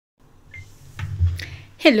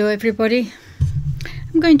Hello everybody.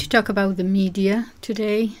 I'm going to talk about the media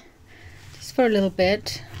today, just for a little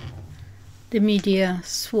bit. The media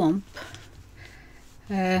swamp,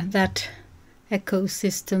 that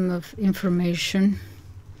ecosystem of information,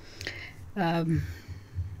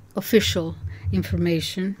 official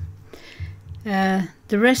information. The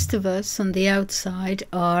rest of us on the outside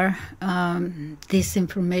are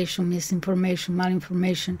disinformation, misinformation,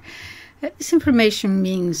 malinformation. Disinformation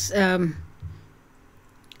means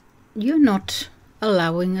you're not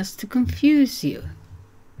allowing us to confuse you.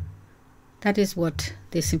 That is what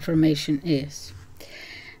disinformation is.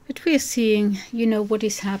 But we are seeing, what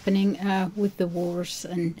is happening with the wars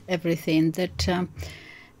and everything, that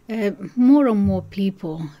more and more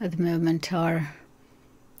people at the moment are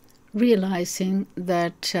realizing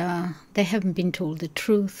that they haven't been told the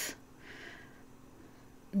truth.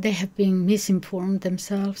 They have been misinformed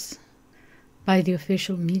themselves by the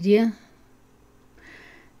official media.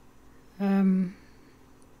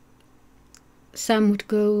 Some would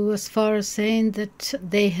go as far as saying that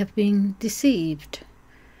they have been deceived,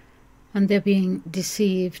 and they're being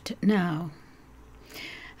deceived now.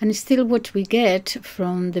 And still what we get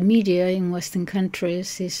from the media in Western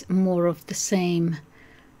countries is more of the same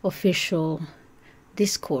official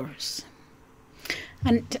discourse.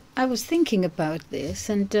 And I was thinking about this,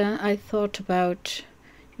 and I thought about,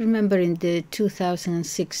 remember in the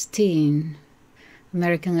 2016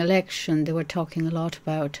 American election, they were talking a lot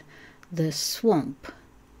about the swamp.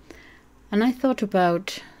 And I thought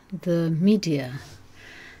about the media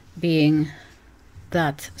being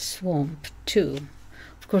that swamp too.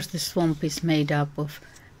 Of course, the swamp is made up of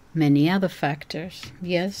many other factors.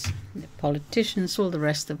 Yes, the politicians, all the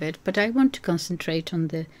rest of it. But I want to concentrate on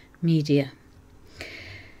the media.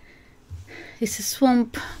 Is a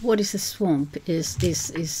swamp? What is a swamp? Is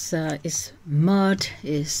mud?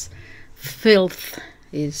 Is filth?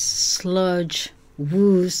 Is sludge?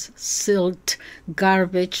 Ooze, silt,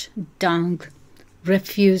 garbage, dung,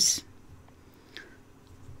 refuse,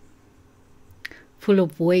 full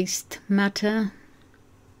of waste matter,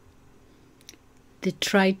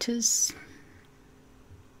 detritus,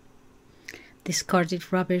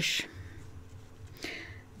 discarded rubbish.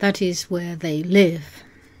 That is where they live.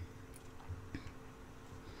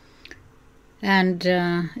 And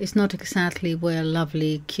it's not exactly where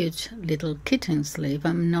lovely, cute little kittens live.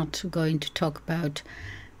 I'm not going to talk about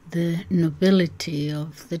the nobility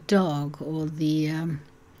of the dog or the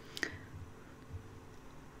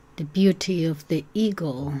beauty of the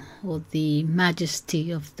eagle or the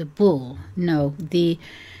majesty of the bull. No, the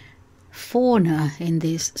fauna in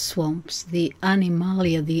these swamps, the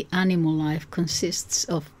animalia, the animal life, consists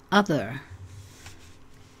of other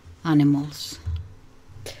animals.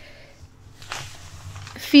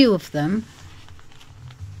 Few of them,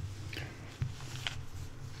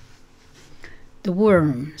 the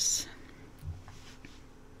worms,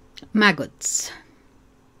 maggots,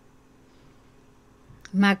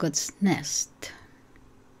 maggot's nest,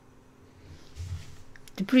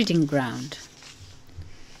 the breeding ground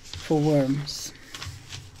for worms.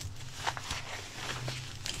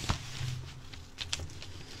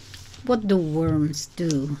 What do worms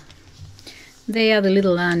do? They are the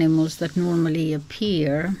little animals that normally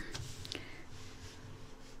appear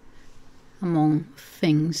among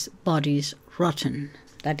things' bodies rotten.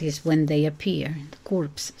 That is when they appear, the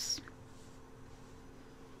corpses.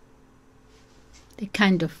 They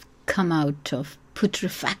kind of come out of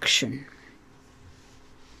putrefaction.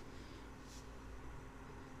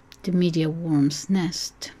 The media worm's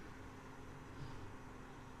nest.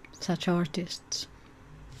 Such artists.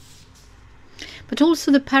 But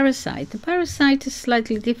also the parasite. The parasite is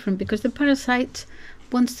slightly different because the parasite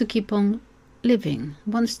wants to keep on living,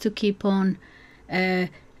 wants to keep on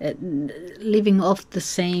living off the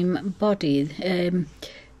same body.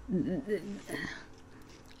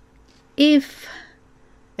 If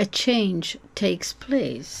a change takes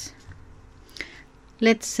place,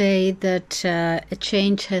 let's say that a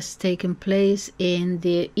change has taken place in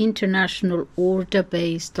the international order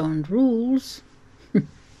based on rules,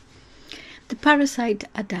 the parasite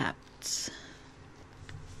adapts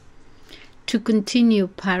to continue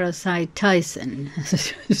parasitizing,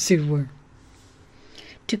 as it were,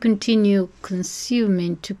 to continue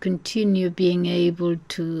consuming, to continue being able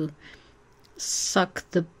to suck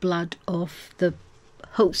the blood of the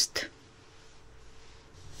host.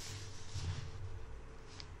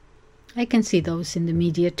 I can see those in the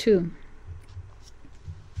media too.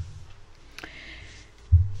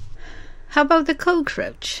 How about the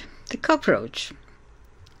cockroach? The cockroach.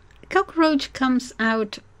 The cockroach comes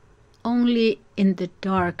out only in the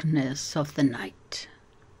darkness of the night.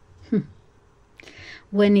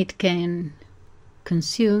 when it can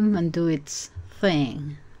consume and do its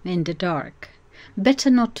thing in the dark. Better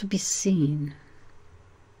not to be seen.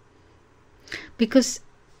 Because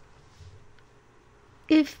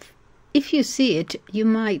if you see it, you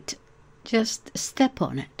might just step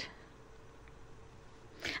on it.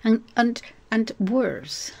 And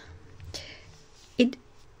worse,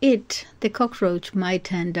 the cockroach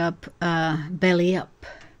might end up belly up,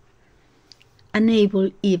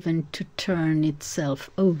 unable even to turn itself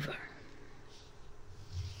over.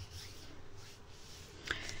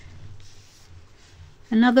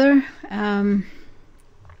 Another,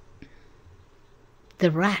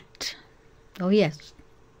 the rat. Oh yes.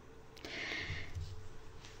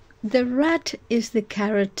 The rat is the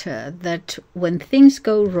character that, when things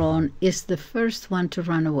go wrong, is the first one to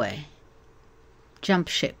run away, jump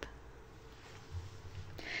ship.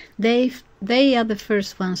 They are the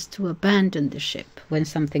first ones to abandon the ship when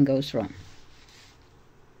something goes wrong.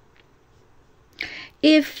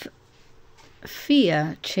 If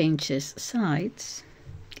fear changes sides,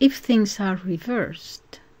 if things are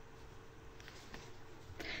reversed,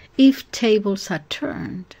 if tables are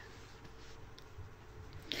turned,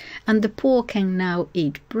 and the poor can now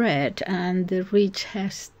eat bread and the rich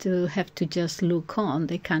have to just look on,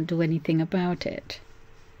 they can't do anything about it.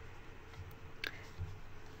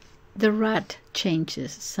 The rat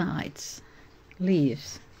changes sides,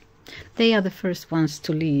 leaves. They are the first ones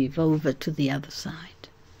to leave over to the other side.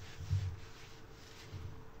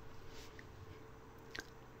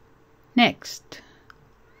 Next,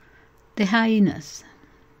 the hyenas.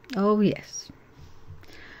 Oh yes.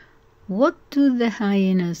 What do the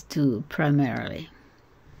hyenas do primarily?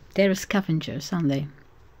 They're scavengers, aren't they?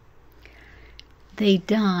 They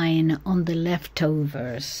dine on the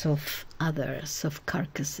leftovers of others, of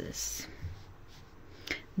carcasses.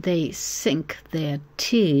 They sink their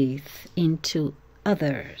teeth into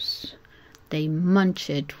others. They munch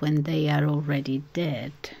it when they are already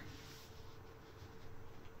dead.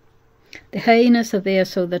 The hyenas are there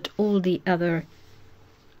so that all the other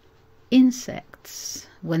insects,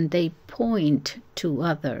 when they point to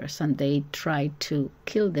others and they try to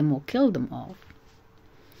kill them or kill them off,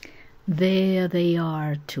 there they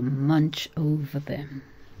are to munch over them.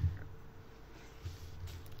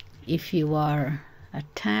 If you are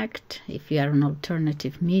attacked, if you are an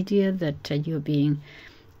alternative media, that you're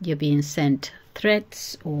being sent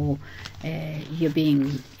threats, or you're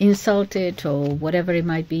being insulted, or whatever it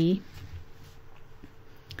might be,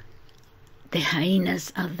 the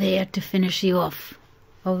hyenas are there to finish you off.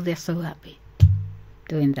 Oh, they're so happy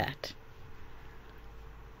doing that.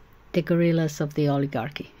 The gorillas of the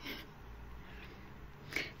oligarchy.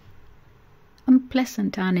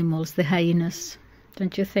 Unpleasant animals, the hyenas,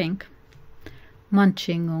 don't you think?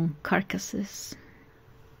 Munching on carcasses.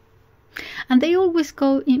 And they always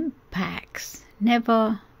go in packs,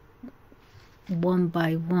 never one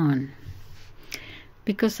by one.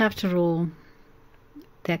 Because after all,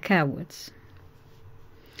 they're cowards.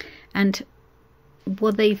 And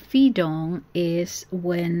what they feed on is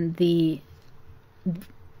when they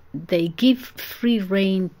give free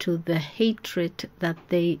rein to the hatred that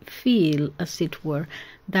they feel, as it were,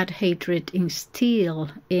 that hatred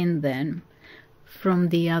instilled in them from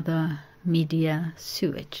the other media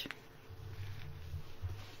sewage.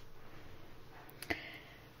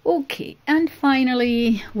 Okay, and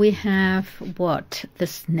finally we have what? The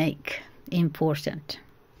snake. Important.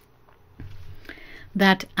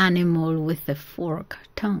 That animal with the forked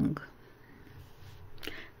tongue.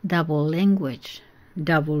 Double language,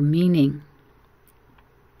 double meaning.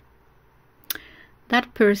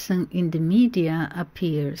 That person in the media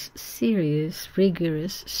appears serious,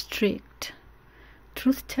 rigorous, strict,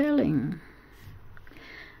 truth-telling.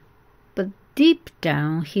 But deep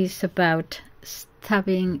down he's about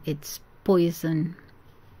stabbing its poison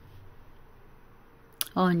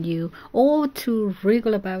on you, or to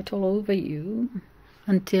wriggle about all over you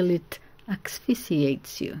until it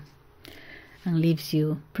asphyxiates you and leaves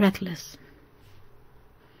you breathless.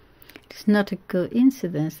 It's not a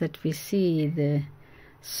coincidence that we see the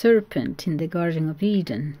serpent in the Garden of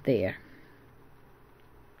Eden there,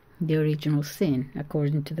 the original sin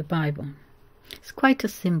according to the Bible. It's quite a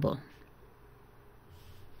symbol.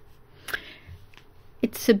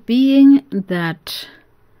 It's a being that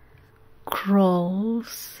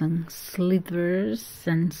crawls and slithers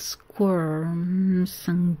and squirms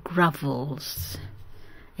and grovels.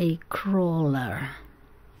 A crawler.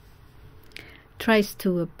 Tries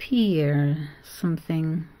to appear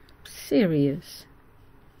something serious.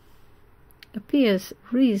 Appears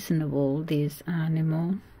reasonable, this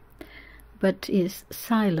animal, but is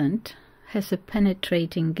silent, has a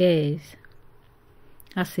penetrating gaze,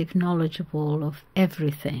 as if knowledgeable of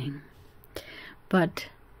everything, but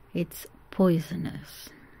it's poisonous.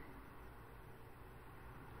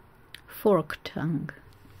 Forked tongue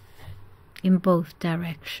in both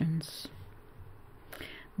directions.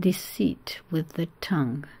 Deceit with the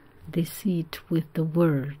tongue, deceit with the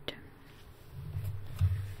word.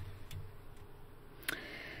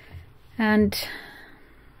 And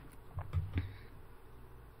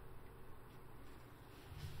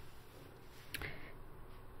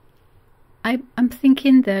I'm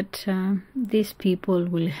thinking that these people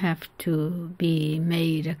will have to be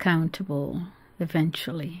made accountable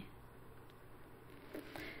eventually.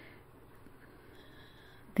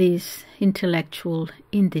 These intellectual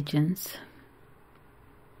indigents,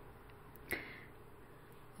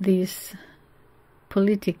 these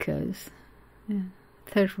politicos,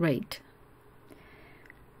 third rate,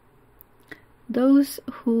 those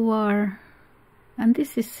who are, and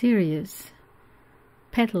this is serious,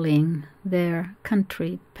 peddling their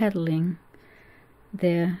country, peddling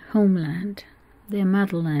their homeland, their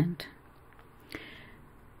motherland,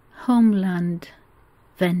 homeland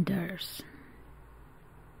vendors.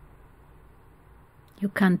 Your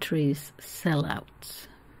country's sellouts.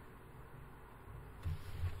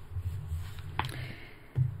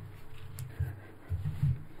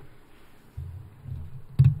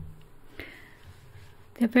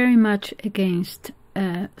 They're very much against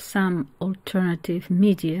some alternative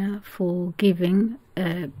media for giving,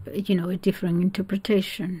 a different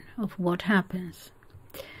interpretation of what happens.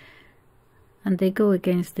 And they go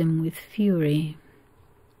against them with fury.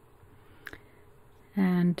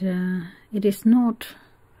 And it is not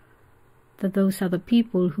that those other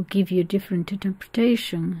people who give you a different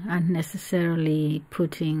interpretation aren't necessarily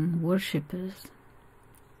putting worshippers.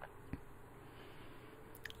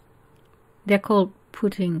 They're called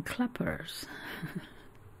putting clappers.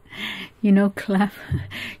 Clap.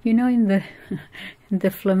 In the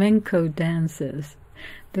flamenco dances,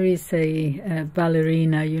 there is a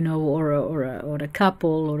ballerina, or a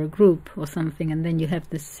couple or a group or something, and then you have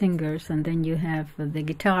the singers, and then you have the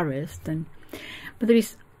guitarist, but there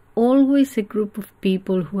is always a group of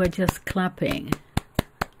people who are just clapping.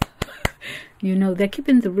 They're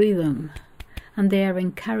keeping the rhythm, and they are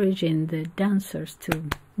encouraging the dancers to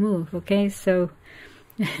move. Okay, so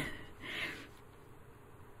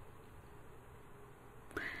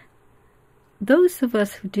those of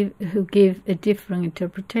us who give a different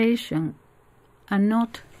interpretation are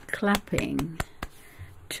not clapping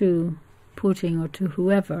to Putin or to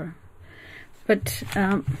whoever, but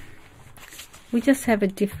we just have a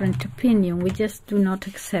different opinion. We just do not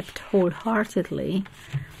accept wholeheartedly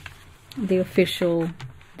the official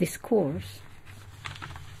discourse.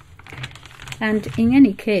 And in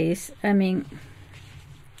any case,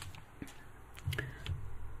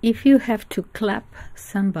 if you have to clap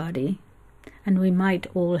somebody, and we might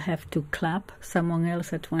all have to clap someone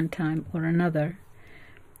else at one time or another,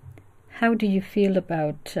 how do you feel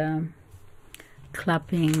about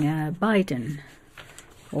clapping Biden,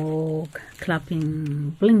 or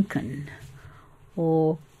clapping Blinken,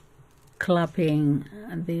 or clapping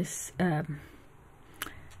these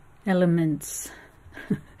elements,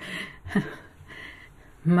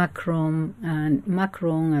 Macron and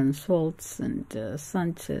Scholz and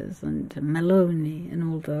Sanchez and Meloni and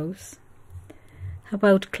all those? How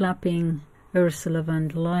about clapping Ursula von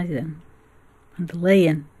der Leyen?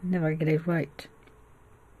 Never get it right.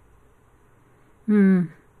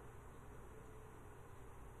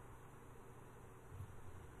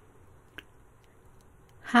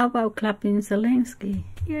 How about clapping Zelensky?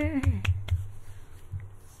 Yay!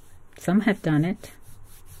 Some have done it.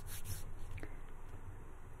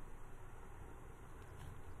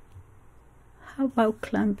 How about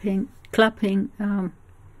clapping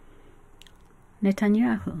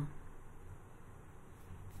Netanyahu?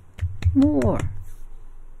 War.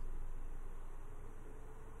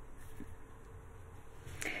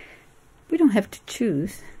 We don't have to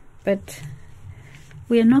choose, but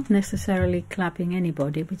we are not necessarily clapping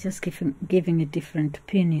anybody. We're just giving a different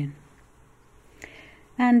opinion.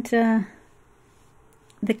 And the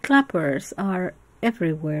clappers are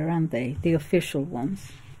everywhere, aren't they? The official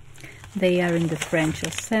ones. They are in the French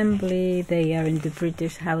Assembly, they are in the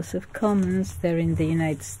British House of Commons, they're in the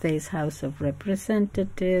United States House of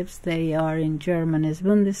Representatives, they are in Germany's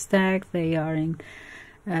Bundestag, they are in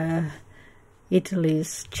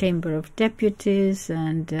Italy's Chamber of Deputies,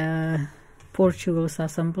 and Portugal's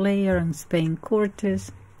Assembleia, and Spain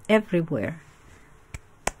Cortes, everywhere,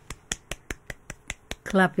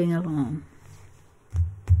 clapping along.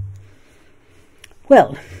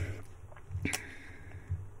 Well,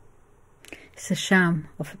 it's a sham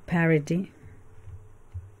of a parody.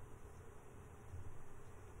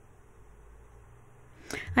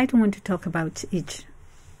 I don't want to talk about each,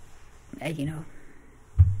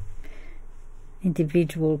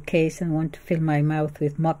 individual case and want to fill my mouth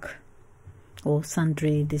with muck or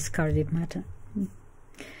sundry discarded matter.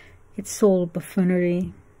 It's all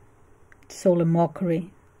buffoonery. It's all a mockery.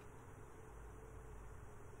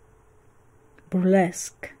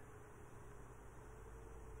 Burlesque.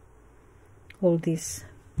 All this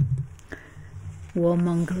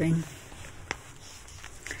warmongering.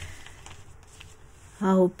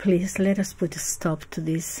 Oh, please let us put a stop to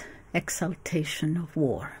this exaltation of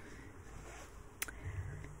war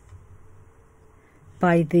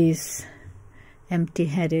by these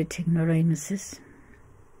empty-headed ignoramuses.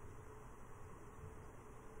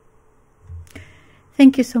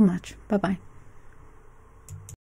 Thank you so much. Bye-bye.